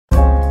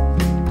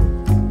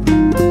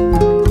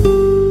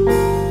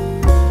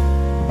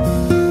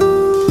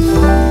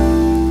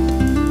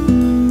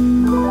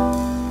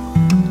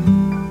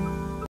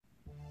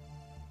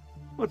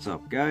What's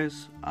up,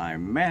 guys?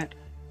 I'm Matt,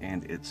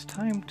 and it's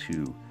time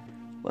to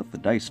let the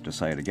dice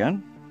decide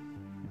again.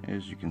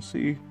 As you can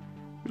see,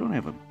 we don't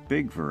have a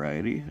big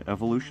variety.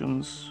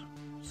 Evolutions,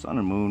 Sun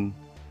and Moon,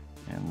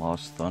 and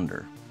Lost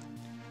Thunder.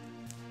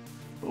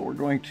 But we're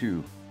going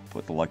to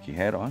put the lucky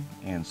hat on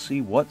and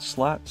see what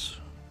slots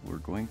we're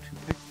going to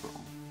pick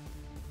from.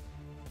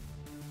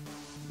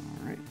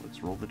 Alright,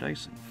 let's roll the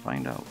dice and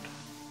find out.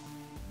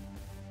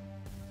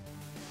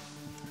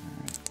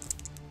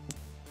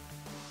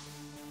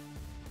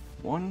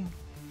 1,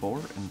 4,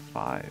 and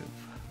 5.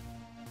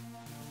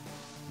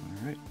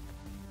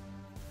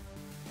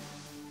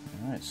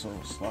 Alright, so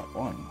slot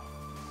 1.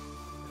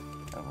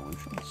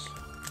 Evolutions.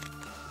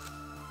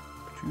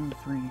 2,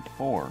 3,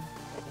 4.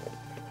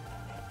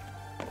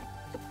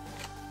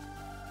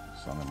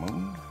 Sun and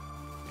Moon.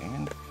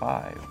 And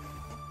 5.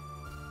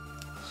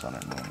 Sun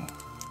and Moon.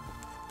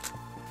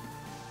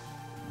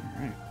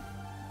 Alright.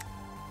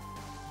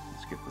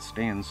 Let's get the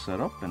stands set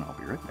up and I'll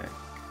be right back.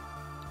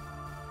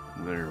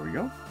 There we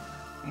go.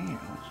 And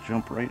let's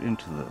jump right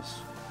into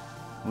this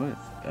with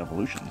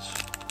Evolutions.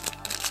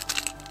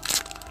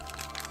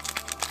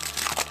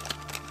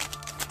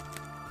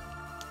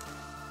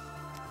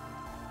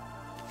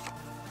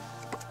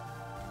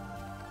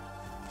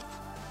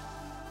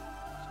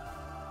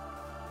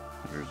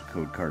 There's a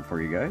code card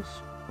for you guys.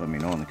 Let me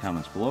know in the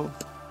comments below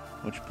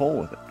what you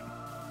pull with it.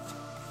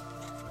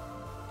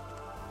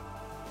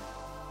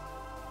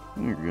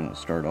 And you're going to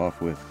start off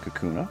with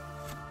Kakuna,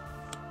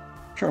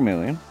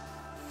 Charmeleon,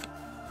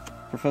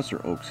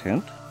 Professor Oak's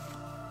Hint,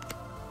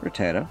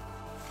 Rattata,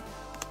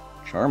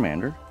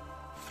 Charmander,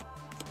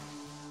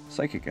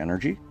 Psychic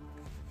Energy,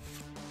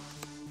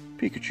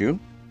 Pikachu,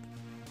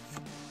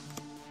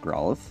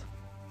 Growlithe,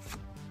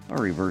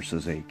 our reverse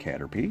is a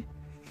Caterpie,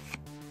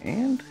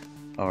 and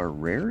our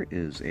rare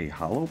is a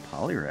Hollow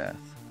Poliwrath.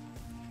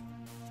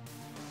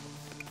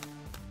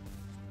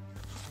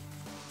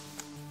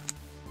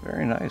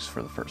 Very nice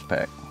for the first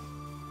pack.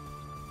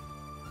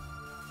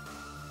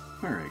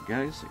 Alright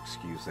guys,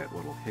 excuse that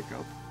little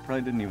hiccup.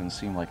 Probably didn't even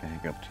seem like a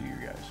hiccup to you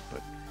guys,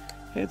 but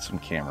had some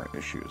camera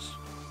issues.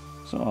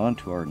 So on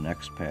to our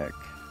next pack.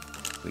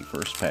 The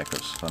first pack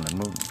of Sun and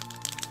Moon.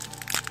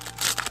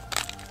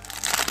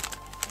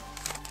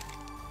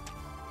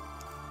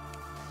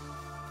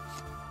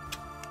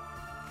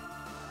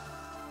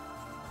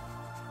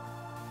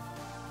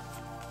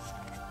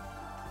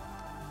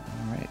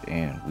 Alright,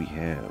 and we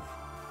have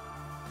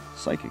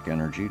Psychic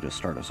Energy to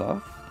start us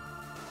off.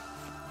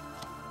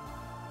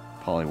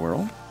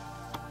 Poliwhirl,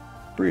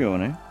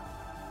 Brione,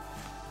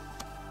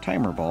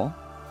 Timer Ball,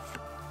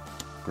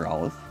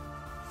 Growlithe,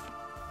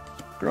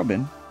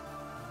 Grubbin,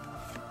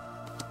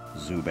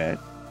 Zubat,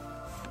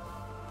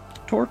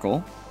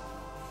 Torkoal,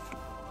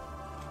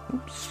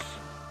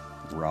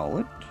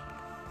 Rowlet,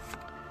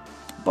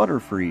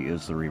 Butterfree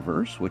is the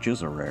reverse, which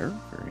is a rare,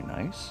 very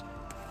nice,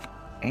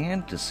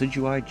 and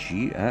Decidueye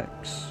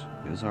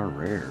GX is our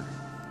rare.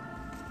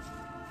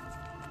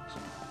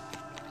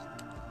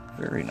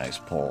 Very nice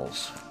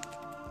pulls.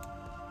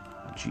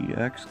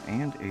 GX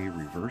and a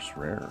reverse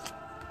rare.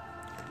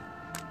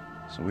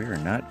 So we are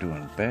not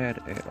doing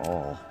bad at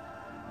all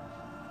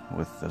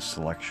with this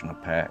selection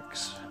of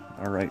packs.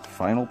 Alright,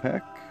 final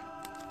pack.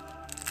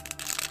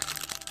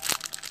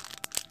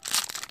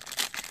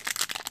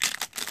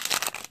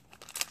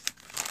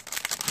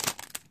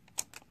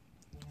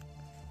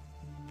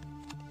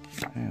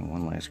 And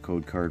one last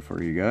code card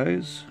for you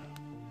guys.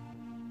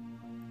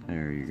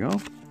 There you go.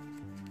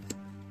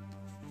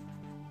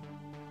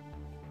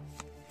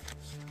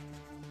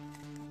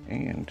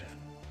 And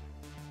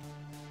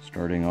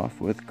starting off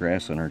with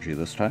Grass Energy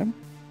this time.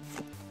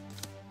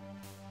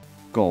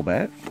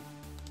 Golbat,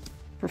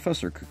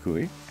 Professor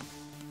Kukui,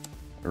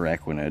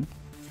 Araquanid,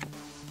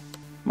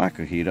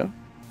 Makuhita,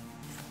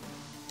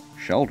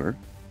 Shelter,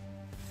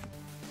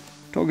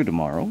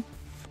 Togedemaru,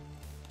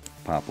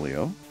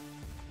 Popplio,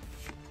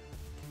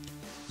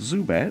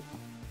 Zubat,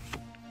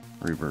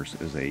 reverse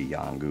is a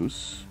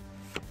Yongoose,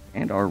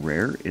 and our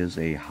rare is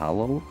a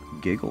Hollow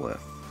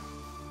Gigalith.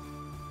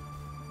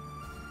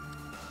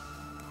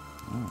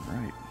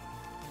 Alright.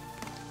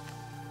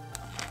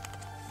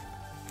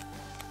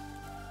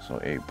 So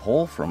a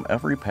pull from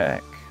every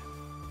pack.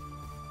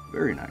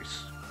 Very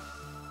nice.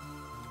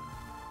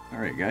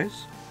 Alright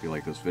guys, if you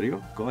like this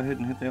video, go ahead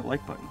and hit that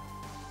like button.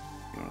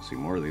 If you want to see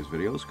more of these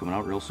videos coming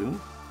out real soon,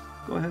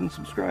 go ahead and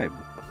subscribe.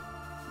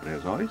 But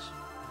as always,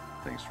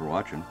 thanks for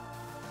watching,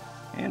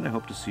 and I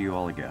hope to see you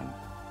all again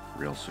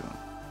real soon.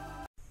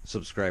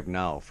 Subscribe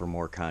now for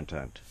more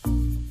content.